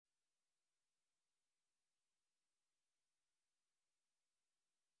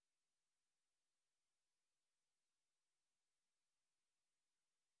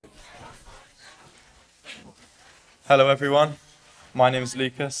Hello everyone, my name is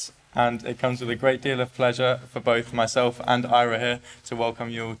Lucas and it comes with a great deal of pleasure for both myself and Ira here to welcome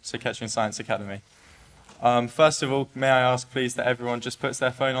you all to Kettering Science Academy. First of all, may I ask please that everyone just puts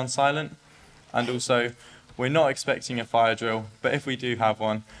their phone on silent, and also we're not expecting a fire drill, but if we do have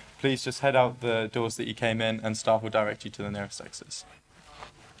one, please just head out the doors that you came in and staff will direct you to the nearest exits.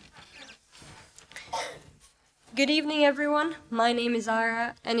 Good evening, everyone. My name is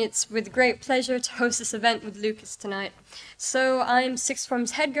Ira, and it's with great pleasure to host this event with Lucas tonight. So I'm sixth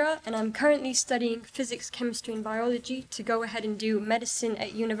form's head girl, and I'm currently studying physics, chemistry, and biology to go ahead and do medicine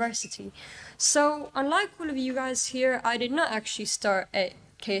at university. So unlike all of you guys here, I did not actually start at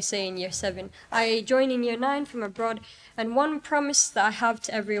KSA in year 7. I joined in year 9 from abroad, and one promise that I have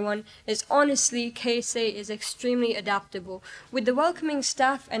to everyone is honestly KSA is extremely adaptable. With the welcoming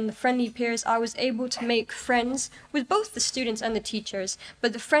staff and the friendly peers, I was able to make friends with both the students and the teachers,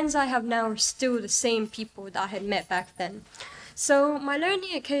 but the friends I have now are still the same people that I had met back then. So my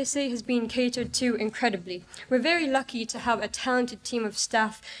learning at KSA has been catered to incredibly. We're very lucky to have a talented team of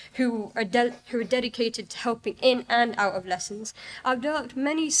staff who are dedicated to helping in and out of lessons. I've developed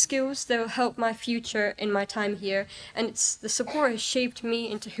many skills that will help my future in my time here, and the support has shaped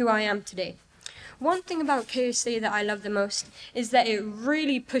me into who I am today. One thing about KSA that I love the most is that it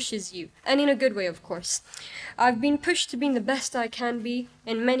really pushes you, and in a good way, of course. I've been pushed to being the best I can be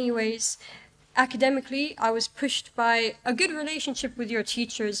in many ways. Academically, I was pushed by a good relationship with your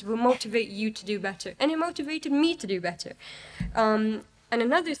teachers will motivate you to do better, and it motivated me to do better. And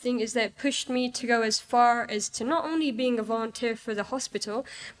another thing is that it pushed me to go as far as to not only being a volunteer for the hospital,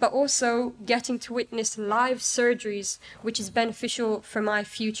 but also getting to witness live surgeries, which is beneficial for my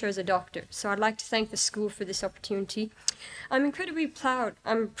future as a doctor. So I'd like to thank the school for this opportunity. I'm incredibly proud.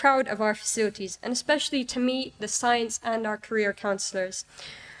 I'm proud of our facilities, and especially to me, the science and our career counselors.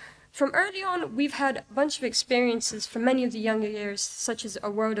 From early on, we've had a bunch of experiences from many of the younger years, such as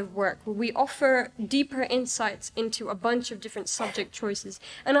a world of work, where we offer deeper insights into a bunch of different subject choices.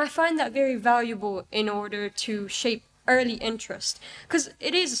 And I find that very valuable in order to shape early interest, because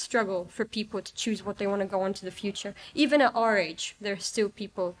it is a struggle for people to choose what they want to go on to the future. Even at our age, there are still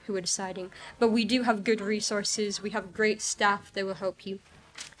people who are deciding. But we do have good resources, we have great staff that will help you.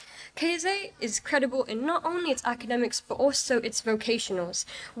 KSA is credible in not only its academics, but also its vocationals,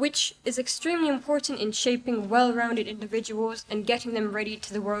 which is extremely important in shaping well-rounded individuals and getting them ready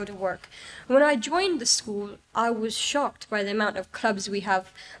to the world of work. When I joined the school, I was shocked by the amount of clubs we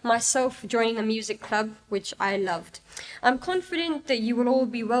have, myself joining a music club, which I loved. I'm confident that you will all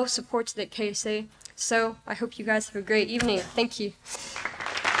be well supported at KSA, so I hope you guys have a great evening. Thank you.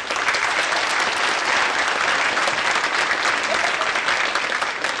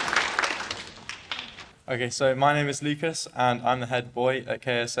 Okay, so my name is Lucas and I'm the head boy at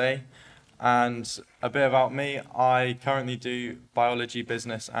KSA, and a bit about me, I currently do biology,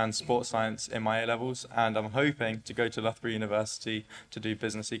 business and sports science in my A-levels, and I'm hoping to go to Loughborough University to do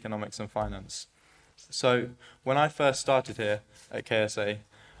business, economics and finance. So when I first started here at KSA,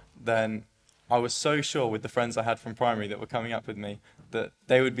 then I was so sure with the friends I had from primary that were coming up with me that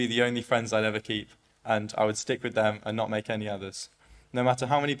they would be the only friends I'd ever keep, and I would stick with them and not make any others. No matter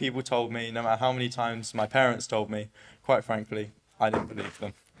how many people told me, no matter how many times my parents told me, quite frankly, I didn't believe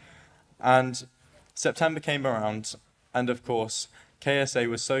them. And September came around, and of course, KSA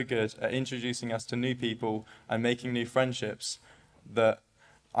was so good at introducing us to new people and making new friendships that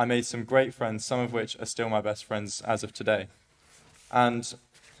I made some great friends, some of which are still my best friends as of today. And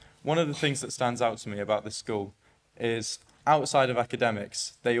one of the things that stands out to me about this school is, outside of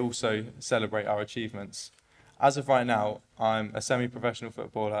academics, they also celebrate our achievements. As of right now, I'm a semi-professional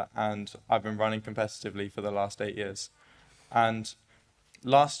footballer and I've been running competitively for the last 8 years. And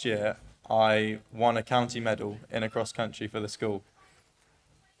last year, I won a county medal in a cross-country for the school.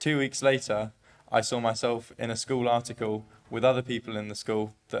 2 weeks later, I saw myself in a school article with other people in the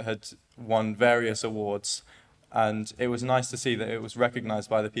school that had won various awards, and it was nice to see that it was recognised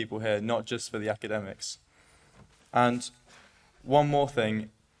by the people here, not just for the academics. And one more thing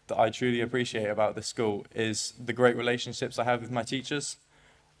that I truly appreciate about this school is the great relationships I have with my teachers.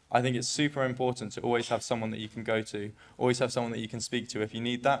 I think it's super important to always have someone that you can go to, always have someone that you can speak to if you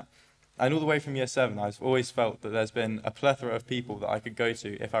need that. And all the way from year 7, I've always felt that there's been a plethora of people that I could go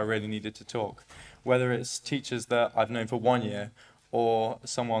to if I really needed to talk. Whether it's teachers that I've known for 1 year, or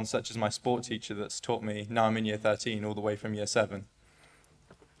someone such as my sport teacher that's taught me, now I'm in year 13, all the way from year 7.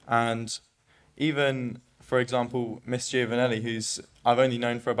 And even, for example, Miss Giovanelli, who's I've only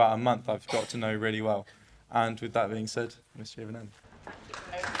known for about a month, I've got to know really well. And with that being said, Miss Giovanelli.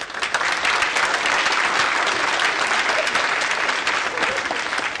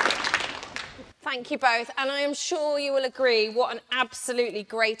 Thank you both, and I am sure you will agree what an absolutely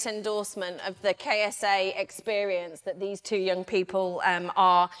great endorsement of the KSA experience that these two young people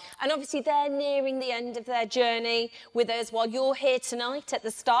are. And obviously they're nearing the end of their journey with us while you're here tonight at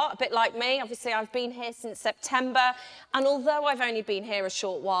the start, a bit like me. Obviously I've been here since September, and although I've only been here a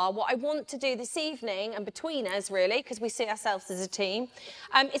short while, what I want to do this evening, and between us really, because we see ourselves as a team,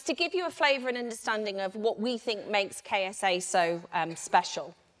 is to give you a flavour and understanding of what we think makes KSA so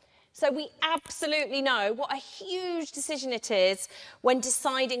special. So we absolutely know what a huge decision it is when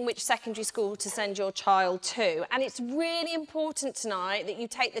deciding which secondary school to send your child to. And it's really important tonight that you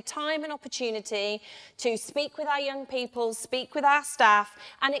take the time and opportunity to speak with our young people, speak with our staff,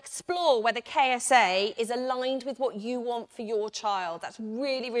 and explore whether KSA is aligned with what you want for your child. That's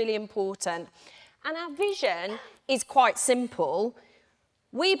really, really important. And our vision is quite simple.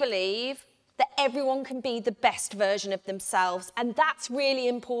 We believe that everyone can be the best version of themselves, and that's really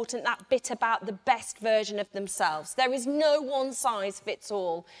important, that bit about the best version of themselves. There is no one size fits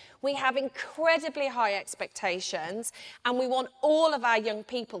all. We have incredibly high expectations, and we want all of our young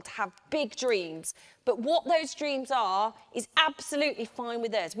people to have big dreams. But what those dreams are is absolutely fine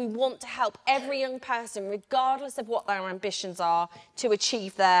with us. We want to help every young person, regardless of what their ambitions are, to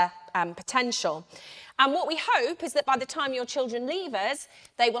achieve their potential. And what we hope is that by the time your children leave us,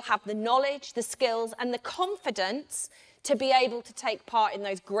 they will have the knowledge, the skills and the confidence to be able to take part in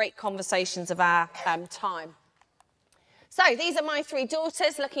those great conversations of our time. So these are my three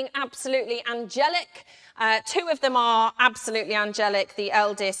daughters, looking absolutely angelic. Two of them are absolutely angelic. The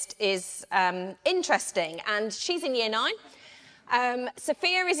eldest is interesting, and she's in year 9.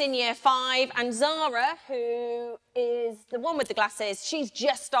 Sophia is in year 5, and Zara, who is the one with the glasses, she's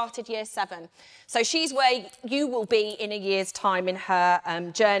just started year 7. So she's where you will be in a year's time in her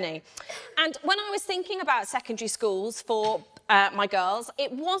journey. And when I was thinking about secondary schools for my girls, it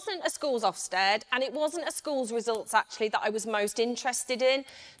wasn't a school's Ofsted, and it wasn't a school's results actually that I was most interested in.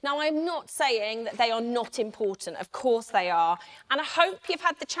 Now, I'm not saying that they are not important, of course they are, and I hope you've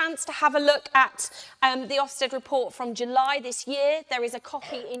had the chance to have a look at the Ofsted report from July this year. There is a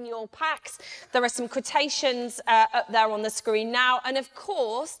copy in your packs. There are some quotations up there on the screen now, and of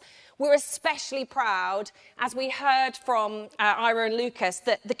course we're especially proud, as we heard from Ira and Lucas,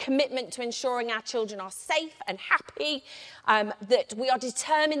 that the commitment to ensuring our children are safe and happy, that we are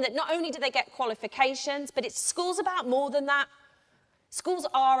determined that not only do they get qualifications, but school's about more than that. Schools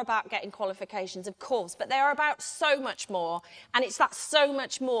are about getting qualifications, of course, but they are about so much more. And it's that so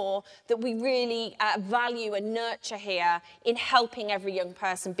much more that we really value and nurture here in helping every young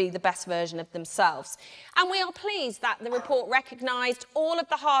person be the best version of themselves. And we are pleased that the report recognised all of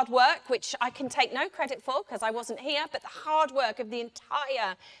the hard work, which I can take no credit for because I wasn't here, but the hard work of the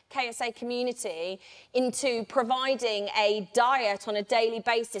entire KSA community into providing a diet on a daily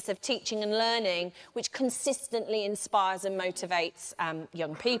basis of teaching and learning, which consistently inspires and motivates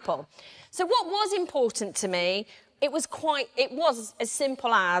young people. So what was important to me, it was as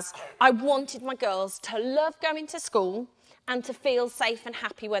simple as I wanted my girls to love going to school and to feel safe and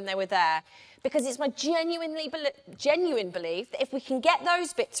happy when they were there. Because it's my genuine belief that if we can get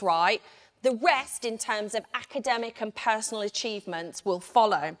those bits right, the rest in terms of academic and personal achievements will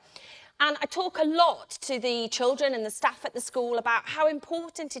follow. And I talk a lot to the children and the staff at the school about how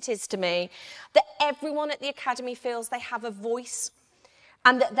important it is to me that everyone at the academy feels they have a voice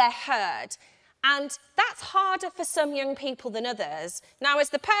and that they're heard. And that's harder for some young people than others. Now,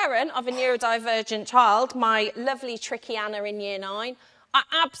 as the parent of a neurodivergent child, my lovely tricky Anna in year 9, I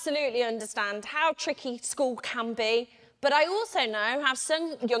absolutely understand how tricky school can be, but I also know how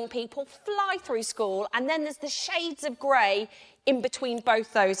some young people fly through school, and then there's the shades of grey in between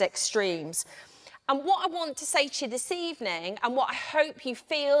both those extremes. And what I want to say to you this evening, and what I hope you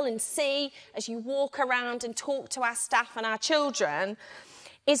feel and see as you walk around and talk to our staff and our children,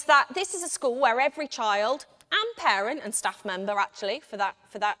 is that this is a school where every child and parent and staff member, actually, for that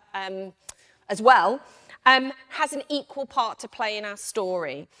as well, has an equal part to play in our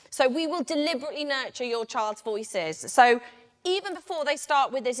story. So we will deliberately nurture your child's voices. So even before they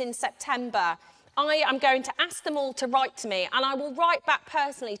start with us in September, I am going to ask them all to write to me, and I will write back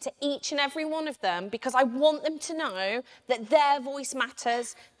personally to each and every one of them, because I want them to know that their voice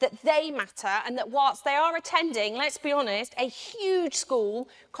matters, that they matter, and that whilst they are attending, let's be honest, a huge school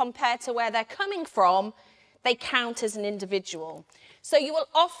compared to where they're coming from, they count as an individual. So you will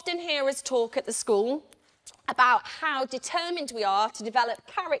often hear us talk at the school about how determined we are to develop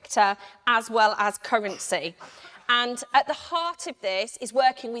character as well as currency. And at the heart of this is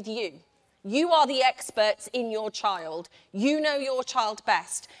working with you. You are the experts in your child. You know your child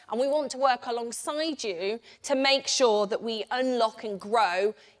best. And we want to work alongside you to make sure that we unlock and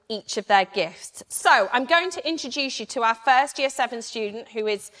grow each of their gifts. So I'm going to introduce you to our first Year 7 student who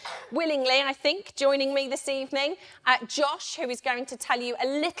is willingly, I think, joining me this evening, Josh, who is going to tell you a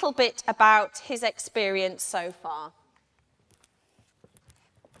little bit about his experience so far.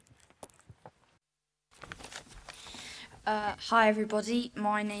 Hi everybody,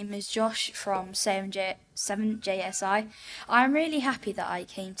 my name is Josh from 7JSI. I'm really happy that I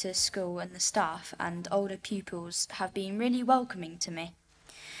came to school and the staff and older pupils have been really welcoming to me.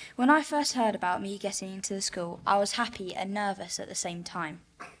 When I first heard about me getting into the school, I was happy and nervous at the same time.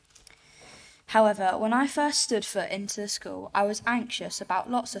 However, when I first stood foot into the school, I was anxious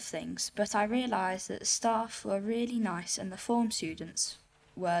about lots of things, but I realised that the staff were really nice and the form students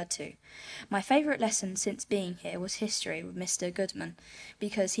were too. My favourite lesson since being here was history with Mr. Goodman,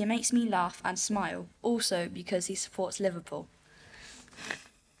 because he makes me laugh and smile, also because he supports Liverpool.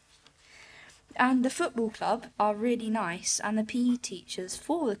 And the football club are really nice, and the PE teachers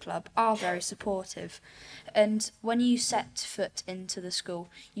for the club are very supportive. And when you set foot into the school,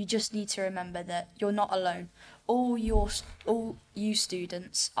 you just need to remember that you're not alone. All you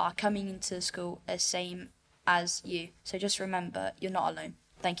students are coming into the school as same as you. So just remember, you're not alone.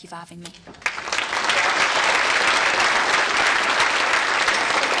 Thank you for having me.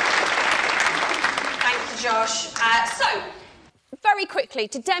 Thank you, Josh. So, very quickly,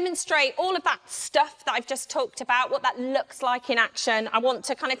 to demonstrate all of that stuff that I've just talked about, what that looks like in action, I want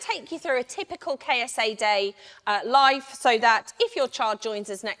to kind of take you through a typical KSA day live so that if your child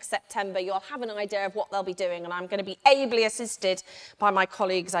joins us next September, you'll have an idea of what they'll be doing, and I'm going to be ably assisted by my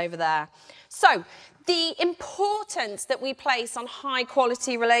colleagues over there. So, the importance that we place on high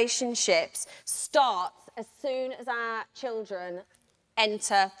quality relationships starts as soon as our children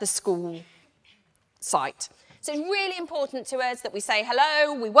enter the school site. So it's really important to us that we say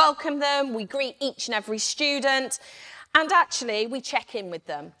hello, we welcome them, we greet each and every student, and actually we check in with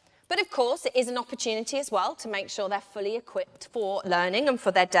them. But of course, it is an opportunity as well to make sure they're fully equipped for learning and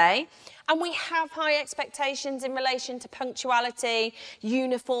for their day. And we have high expectations in relation to punctuality,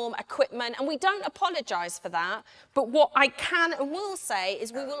 uniform, equipment, and we don't apologise for that. But what I can and will say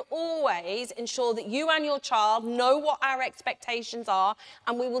is we will always ensure that you and your child know what our expectations are,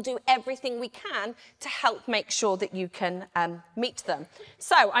 and we will do everything we can to help make sure that you can meet them.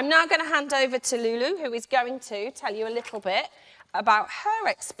 So I'm now going to hand over to Lulu, who is going to tell you a little bit about her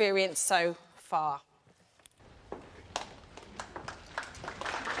experience so far.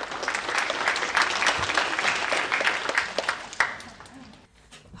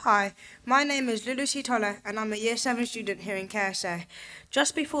 Hi, my name is Lulu Sitola and I'm a Year 7 student here in KSA.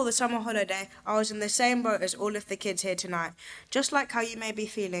 Just before the summer holiday, I was in the same boat as all of the kids here tonight. Just like how you may be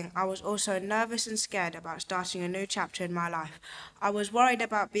feeling, I was also nervous and scared about starting a new chapter in my life. I was worried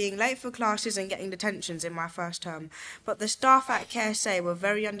about being late for classes and getting detentions in my first term, but the staff at KSA were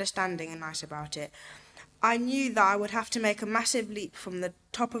very understanding and nice about it. I knew that I would have to make a massive leap from the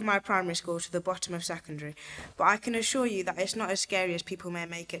top of my primary school to the bottom of secondary, but I can assure you that it's not as scary as people may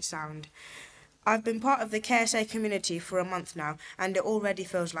make it sound. I've been part of the KSA community for a month now, and it already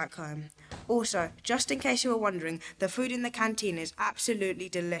feels like home. Also, just in case you were wondering, the food in the canteen is absolutely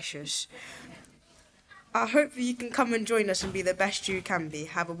delicious. I hope that you can come and join us and be the best you can be.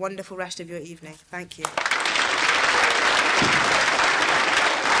 Have a wonderful rest of your evening. Thank you.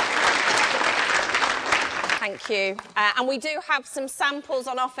 Thank you. And we do have some samples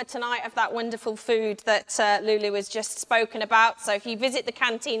on offer tonight of that wonderful food that Lulu has just spoken about. So if you visit the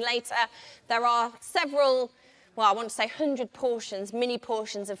canteen later, there are several, well, I want to say 100 portions, mini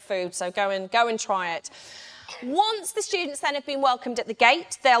portions of food. So go and try it. Once the students then have been welcomed at the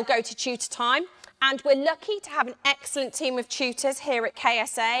gate, they'll go to tutor time. And we're lucky to have an excellent team of tutors here at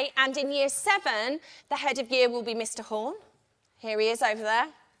KSA. And in Year 7, the head of year will be Mr. Horn. Here he is over there.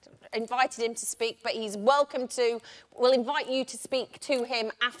 Invited him to speak, but he's welcome to. We'll invite you to speak to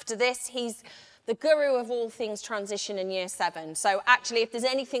him after this. He's the guru of all things transition in Year 7. So actually, if there's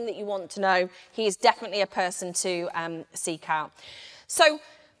anything that you want to know, he is definitely a person to seek out. So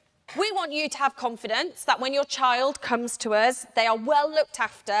we want you to have confidence that when your child comes to us, they are well looked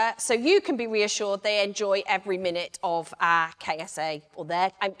after, so you can be reassured they enjoy every minute of our KSA, or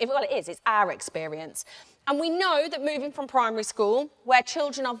their, well, it's our experience. And we know that moving from primary school, where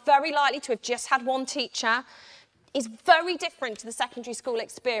children are very likely to have just had one teacher, is very different to the secondary school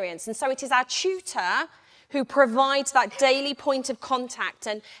experience. And so it is our tutor who provides that daily point of contact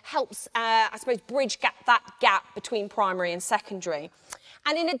and helps, I suppose, bridge that gap between primary and secondary.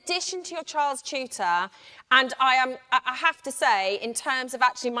 And in addition to your child's tutor, And I have to say, in terms of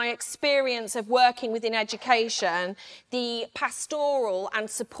actually my experience of working within education, the pastoral and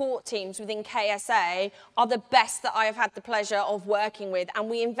support teams within KSA are the best that I have had the pleasure of working with. And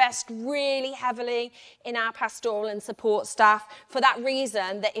we invest really heavily in our pastoral and support staff for that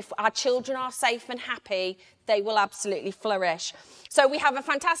reason, that if our children are safe and happy, they will absolutely flourish. So we have a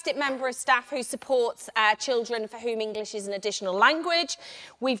fantastic member of staff who supports children for whom English is an additional language.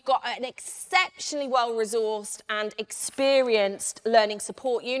 We've got an exceptionally well-resourced and experienced learning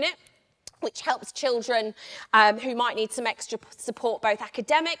support unit, which helps children who might need some extra support both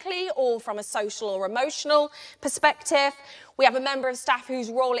academically or from a social or emotional perspective. We have a member of staff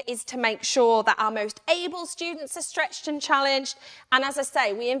whose role it is to make sure that our most able students are stretched and challenged. And as I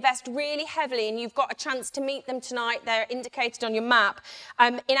say, we invest really heavily, and you've got a chance to meet them tonight. They're indicated on your map.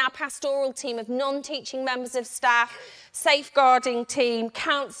 In our pastoral team of non-teaching members of staff, safeguarding team,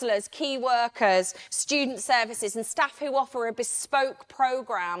 counsellors, key workers, student services, and staff who offer a bespoke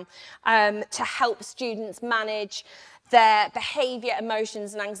programme to help students manage their behaviour,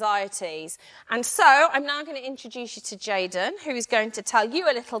 emotions and anxieties. And so I'm now going to introduce you to Jayden, who is going to tell you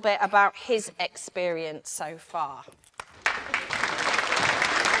a little bit about his experience so far.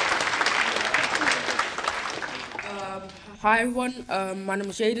 Hi everyone, my name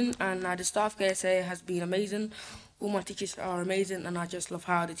is Jayden, and the staff KSA has been amazing. All my teachers are amazing, and I just love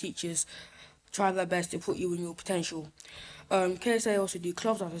how the teachers try their best to put you in your potential. KSA also do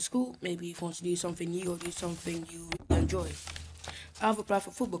clubs after school, maybe if you want to do something new or do something you really enjoy. I've applied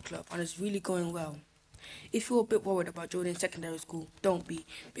for football club and it's really going well. If you're a bit worried about joining secondary school, don't be,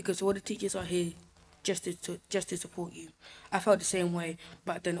 because all the teachers are here just to support you. I felt the same way,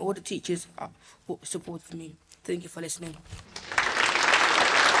 but then all the teachers supported me. Thank you for listening.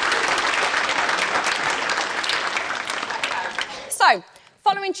 So,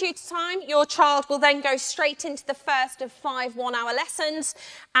 following tutor time, your child will then go straight into the first of 5 one-hour lessons,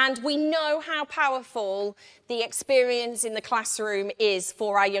 and we know how powerful the experience in the classroom is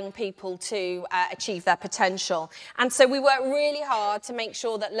for our young people to achieve their potential. And so we work really hard to make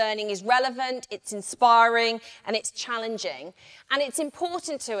sure that learning is relevant, it's inspiring, and it's challenging. And it's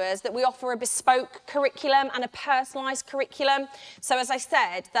important to us that we offer a bespoke curriculum and a personalised curriculum. So as I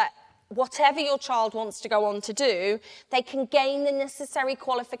said, that whatever your child wants to go on to do, they can gain the necessary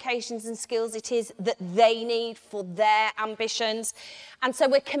qualifications and skills it is that they need for their ambitions. And so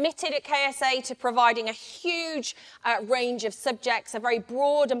we're committed at KSA to providing a huge range of subjects, a very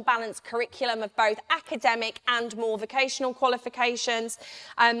broad and balanced curriculum of both academic and more vocational qualifications.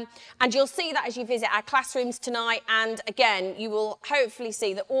 And you'll see that as you visit our classrooms tonight. And again, you will hopefully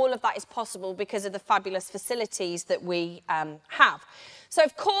see that all of that is possible because of the fabulous facilities that we have. So,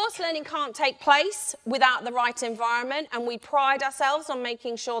 of course, learning can't take place without the right environment, and we pride ourselves on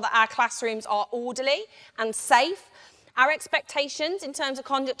making sure that our classrooms are orderly and safe. Our expectations in terms of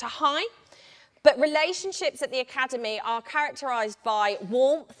conduct are high, but relationships at the academy are characterised by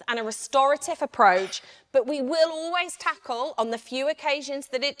warmth and a restorative approach, but we will always tackle, on the few occasions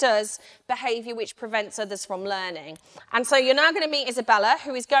that it does, behaviour which prevents others from learning. And so you're now going to meet Isabella,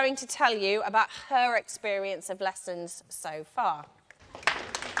 who is going to tell you about her experience of lessons so far.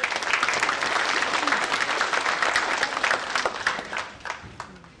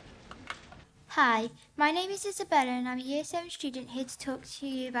 Hi, my name is Isabella and I'm a Year 7 student here to talk to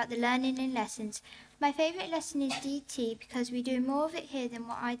you about the learning in lessons. My favourite lesson is DT because we do more of it here than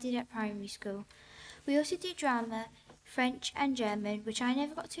what I did at primary school. We also do drama, French and German, which I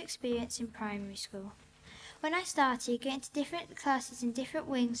never got to experience in primary school. When I started, getting to different classes in different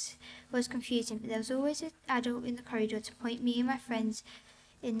wings was confusing, but there was always an adult in the corridor to point me and my friends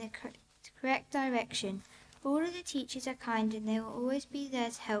in the correct direction. All of the teachers are kind and they will always be there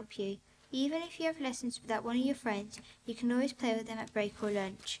to help you. Even if you have lessons without one of your friends, you can always play with them at break or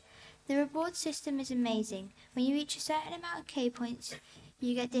lunch. The reward system is amazing. When you reach a certain amount of K points,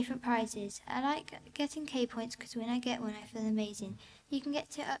 you get different prizes. I like getting K points because when I get one, I feel amazing. You can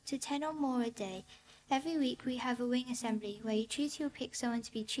get to up to 10 or more a day. Every week we have a wing assembly where you choose who will pick someone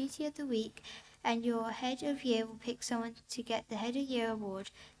to be Tutor of the Week, and your head of year will pick someone to get the Head of Year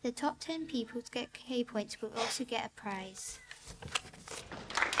award. The top 10 people to get K points will also get a prize.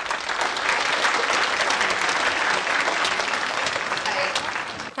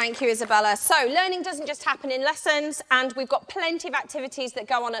 Thank you, Isabella. So, learning doesn't just happen in lessons, and we've got plenty of activities that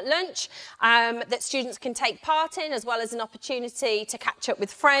go on at lunch that students can take part in, as well as an opportunity to catch up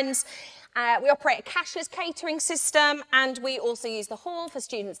with friends. We operate a cashless catering system, and we also use the hall for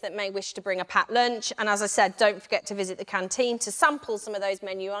students that may wish to bring a packed lunch. And as I said, don't forget to visit the canteen to sample some of those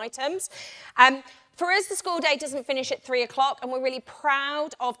menu items. For us, the school day doesn't finish at 3 o'clock, and we're really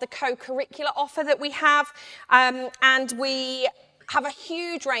proud of the co-curricular offer that we have. And we have a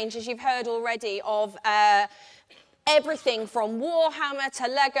huge range, as you've heard already, of everything from Warhammer to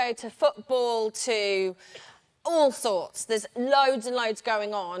Lego to football to all sorts. There's loads and loads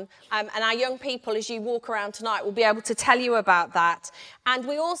going on, and our young people, as you walk around tonight, will be able to tell you about that. And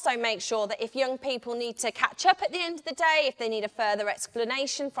we also make sure that if young people need to catch up at the end of the day, if they need a further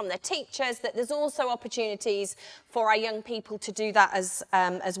explanation from their teachers, that there's also opportunities for our young people to do that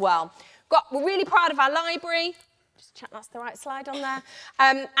as well. We're really proud of our library. Just check that's the right slide on there.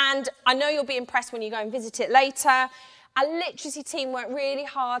 And I know you'll be impressed when you go and visit it later. Our literacy team worked really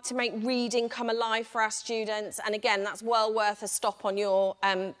hard to make reading come alive for our students. And again, that's well worth a stop on your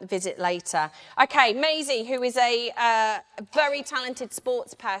visit later. Okay, Maisie, who is a very talented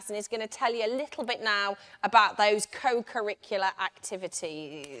sports person, is going to tell you a little bit now about those co-curricular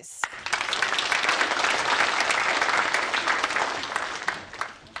activities.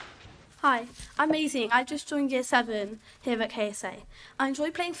 Hi, I'm Maisie. I just joined Year 7 here at KSA. I enjoy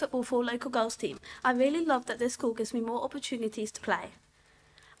playing football for a local girls team. I really love that this school gives me more opportunities to play.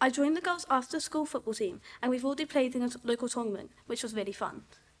 I joined the girls after school football team, and we've already played in a local tournament, which was really fun.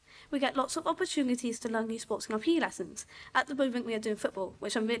 We get lots of opportunities to learn new sports in our PE lessons. At the moment we are doing football,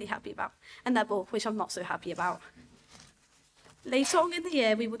 which I'm really happy about, and netball, which I'm not so happy about. Later on in the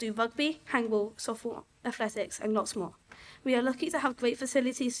year we will do rugby, handball, softball, athletics and lots more. We are lucky to have great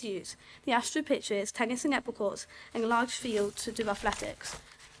facilities to use, the Astro pitches, tennis and netball courts, and a large field to do athletics,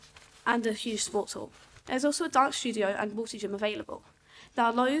 and a huge sports hall. There's also a dance studio and multi-gym available. There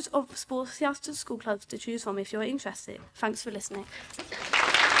are loads of sports after school clubs to choose from if you're interested. Thanks for listening.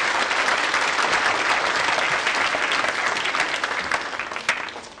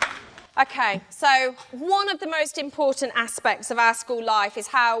 Okay, so one of the most important aspects of our school life is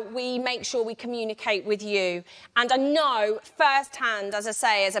how we make sure we communicate with you. And I know firsthand, as I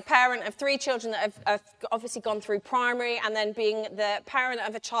say, as a parent of 3 children that have obviously gone through primary, and then being the parent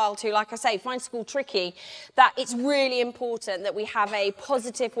of a child who, like I say, finds school tricky, that it's really important that we have a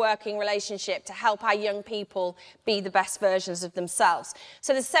positive working relationship to help our young people be the best versions of themselves.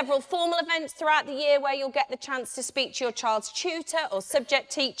 So there's several formal events throughout the year where you'll get the chance to speak to your child's tutor or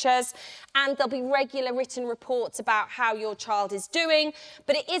subject teachers. And there'll be regular written reports about how your child is doing.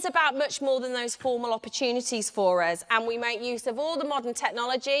 But it is about much more than those formal opportunities for us. And we make use of all the modern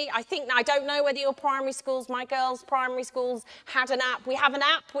technology. I don't know whether your primary schools, my girls' primary schools, had an app. We have an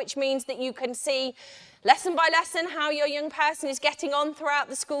app, which means that you can see lesson by lesson how your young person is getting on throughout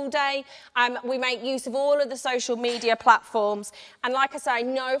the school day. We make use of all of the social media platforms. And like I say, I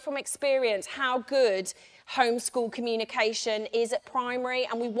know from experience how good homeschool communication is at primary,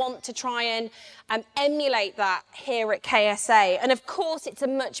 and we want to try and emulate that here at KSA. And of course it's a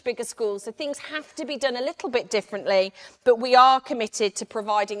much bigger school, so things have to be done a little bit differently, but we are committed to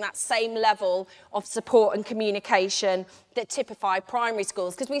providing that same level of support and communication that typify primary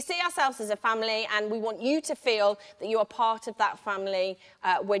schools, because we see ourselves as a family and we want you to feel that you are part of that family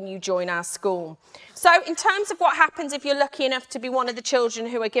when you join our school. So in terms of what happens if you're lucky enough to be one of the children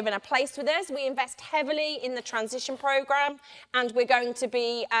who are given a place with us, we invest heavily in the transition programme, and we're going to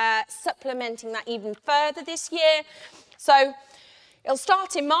be supplementing that even further this year. So it'll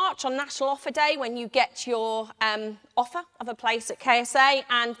start in March on National Offer Day when you get your offer of a place at KSA,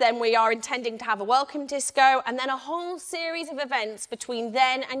 and then we are intending to have a welcome disco, and then a whole series of events between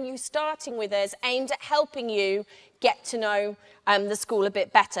then and you starting with us aimed at helping you get to know the school a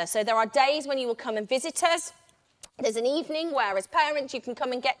bit better. So there are days when you will come and visit us. There's an evening where, as parents, you can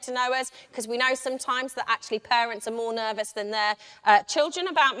come and get to know us, because we know sometimes that actually parents are more nervous than their children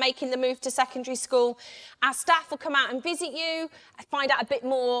about making the move to secondary school. Our staff will come out and visit you, find out a bit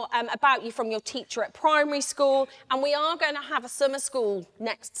more about you from your teacher at primary school. And we are going to have a summer school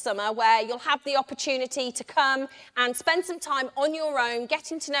next summer where you'll have the opportunity to come and spend some time on your own,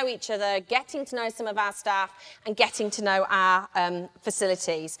 getting to know each other, getting to know some of our staff, and getting to know our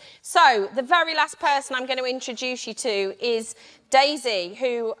facilities. So the very last person I'm going to introduce you to is Daisy,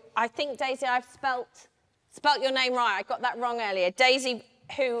 who I think, Daisy, I've spelt your name right. I got that wrong earlier. Daisy,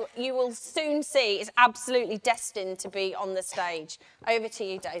 who you will soon see is absolutely destined to be on the stage. Over to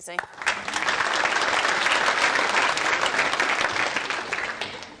you, Daisy.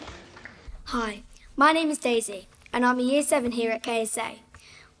 Hi, my name is Daisy, and I'm a Year 7 here at KSA.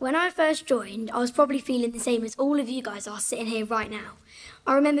 When I first joined, I was probably feeling the same as all of you guys are sitting here right now.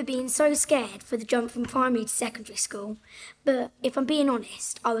 I remember being so scared for the jump from primary to secondary school, but if I'm being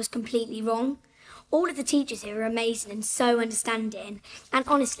honest, I was completely wrong. All of the teachers here are amazing and so understanding, and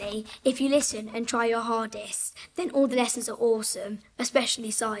honestly, if you listen and try your hardest, then all the lessons are awesome, especially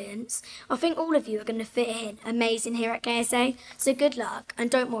science. I think all of you are going to fit in amazing here at KSA, so good luck,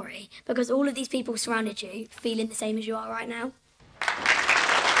 and don't worry, because all of these people surrounded you feeling the same as you are right now.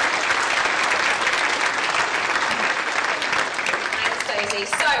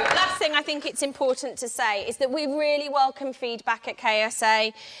 So, last thing I think it's important to say is that we really welcome feedback at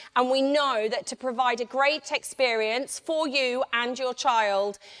KSA, and we know that to provide a great experience for you and your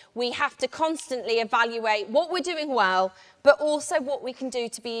child, we have to constantly evaluate what we're doing well, but also what we can do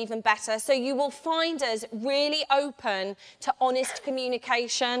to be even better. So you will find us really open to honest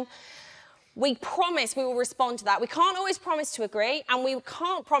communication. We promise we will respond to that. We can't always promise to agree, and we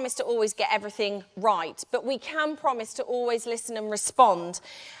can't promise to always get everything right, but we can promise to always listen and respond.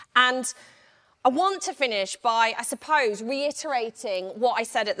 And I want to finish by, I suppose, reiterating what I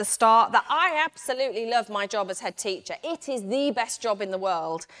said at the start, that I absolutely love my job as head teacher. It is the best job in the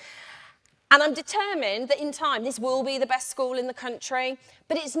world. And I'm determined that in time this will be the best school in the country,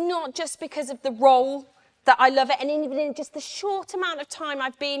 but it's not just because of the role that I love it, and even in just the short amount of time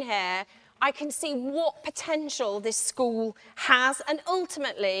I've been here, I can see what potential this school has, and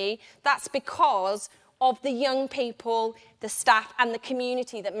ultimately that's because of the young people, the staff and the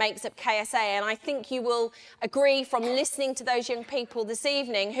community that makes up KSA. And I think you will agree from listening to those young people this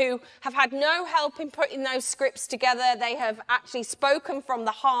evening who have had no help in putting those scripts together. They have actually spoken from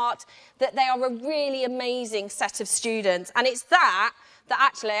the heart, that they are a really amazing set of students. And it's that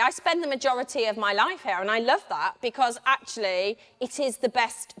actually I spend the majority of my life here, and I love that because actually it is the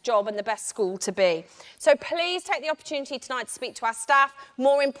best job and the best school to be. So please take the opportunity tonight to speak to our staff.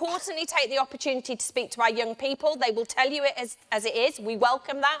 More importantly, take the opportunity to speak to our young people. They will tell you it as it is. We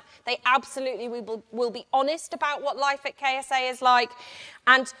welcome that. They absolutely will be honest about what life at KSA is like,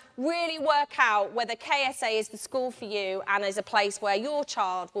 and really work out whether KSA is the school for you and is a place where your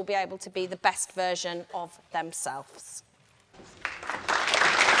child will be able to be the best version of themselves.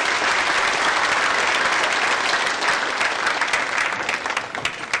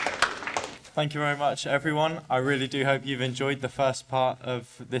 Thank you very much, everyone. I really do hope you've enjoyed the first part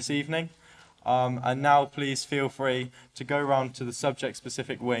of this evening. And now please feel free to go around to the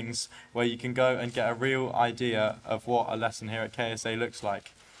subject-specific wings where you can go and get a real idea of what a lesson here at KSA looks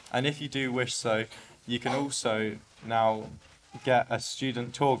like. And if you do wish so, you can also now get a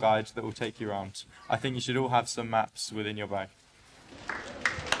student tour guide that will take you around. I think you should all have some maps within your bag.